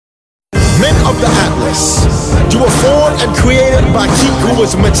of the Atlas. You were formed and created by He who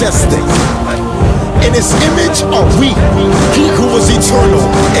was majestic. In His image are we, He who was eternal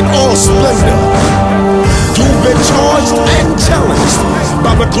in all splendor. You've been charged and challenged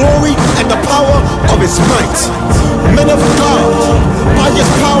by the glory and the power of His might. Men of God, by His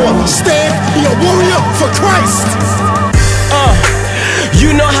power, stand, be a warrior for Christ.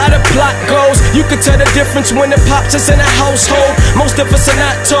 You know how the plot goes. You can tell the difference when the pops is in a household. Most of us are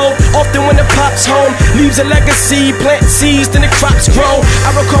not told. Often when the pop's home, leaves a legacy, plant seeds, then the crops grow. I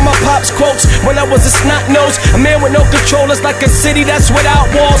recall my pop's quotes when I was a snot nose. A man with no control is like a city that's without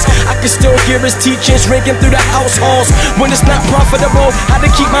walls. I can still hear his teachings ringing through the house halls. When it's not profitable, how to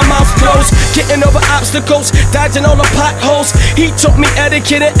keep my mouth closed. Getting over obstacles, dodging all the potholes. He taught me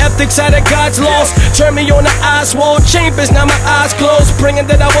etiquette and ethics out of God's laws. Turned me on the Oswald chambers, now my eyes closed. Praying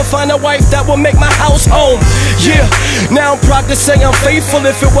that I will find a wife that will make my house home. Yeah, now I'm proud to say I'm faithful.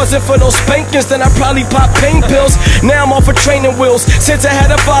 If it wasn't for those spankings, then I'd probably pop pain pills. Now I'm off of training wheels. Since I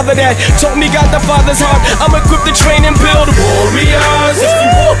had a father that taught me got the Father's heart, I'm equipped to train and build warriors. If you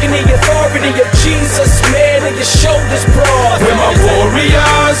walk in the authority of Jesus, man, and your shoulders broad, we're my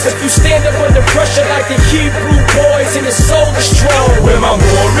warriors. If you stand up under pressure like the Hebrew boys and your soul is strong, we're my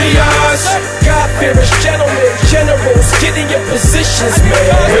warriors. God-fearers, gentlemen, generals, get in your positions, man.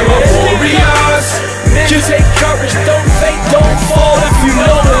 We're my warriors. Men take courage, don't faint, don't fall if you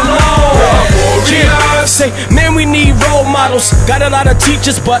know the law. We're my warriors. Say, man, we need role models. Got a lot of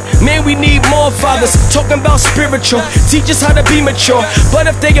teachers, but man, we need more fathers. Talking about spiritual, teach us how to be mature. But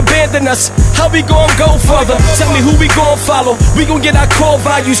if they abandon us, how we gon' go further? Tell me who we gon' follow. We gon' get our core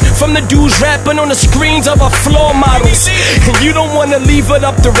values from the dudes rapping on the screens of our floor models. And you don't wanna leave it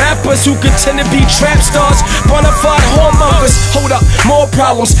up to rappers who pretend to be trap stars, bonafide whoremongers. Hold up, more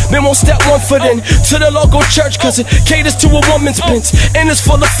problems. Men won't step one foot in to the local church, cause it caters to a woman's bent and it's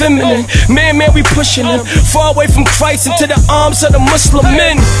full of feminine. Man, we pushing them far away from Christ into the arms of the Muslim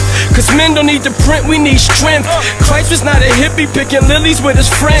men. Cause men don't need to print, we need strength. Christ was not a hippie picking lilies with his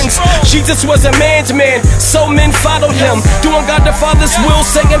friends. Jesus was a man's man, so men followed him, doing God the Father's will,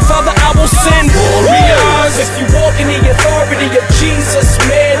 saying, Father, I will send warriors. If you walk in the authority of Jesus,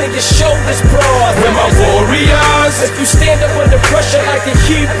 man, and your shoulders broad, we're my warriors. If you stand up under pressure like the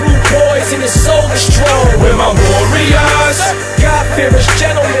Hebrew boys and your soul is strong, we're my warriors. God-fearers,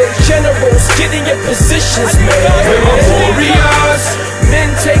 gentlemen, generals, get in your positions, man. We're my warriors.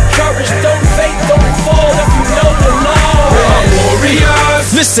 Men take courage, don't faint, don't fall if you know the law. We're my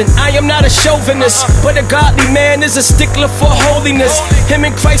warriors. Listen, I am not a chauvinist, but a godly man is a stickler for holiness. Him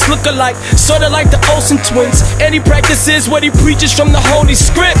and Christ look alike, sorta like the Olsen twins. And he practices what he preaches from the Holy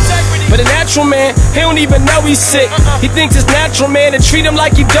Script. But a natural man, he don't even know he's sick. He thinks it's natural, man, to treat him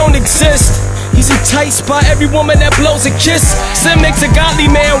like he don't exist. He's enticed by every woman that blows a kiss. Sin makes a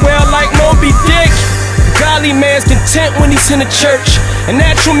godly man wear like Moby Dick. A godly man's content when he's in the church. A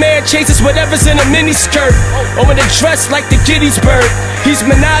natural man chases whatever's in a miniskirt or in a dress like the Gettysburg. He's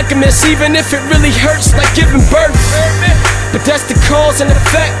monogamous even if it really hurts like giving birth. But that's the cause and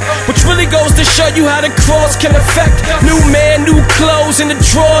effect, which really goes to show you how the cross can affect. New man, new clothes in the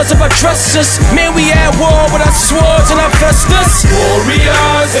drawers of our dressers. Man, we at war with our swords and our vestas.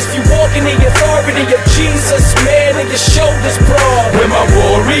 Warriors, if you walk in the authority of Jesus, man, and your shoulders broad, we're my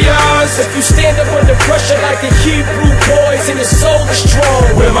warriors. If you stand up under pressure like the Hebrew boys and your soul is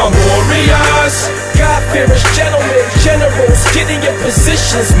strong, we're my warriors. God-fearers, gentlemen, generals, get in your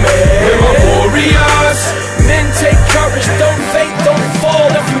positions, man. We're my warriors. Men take courage, don't faint, don't fall.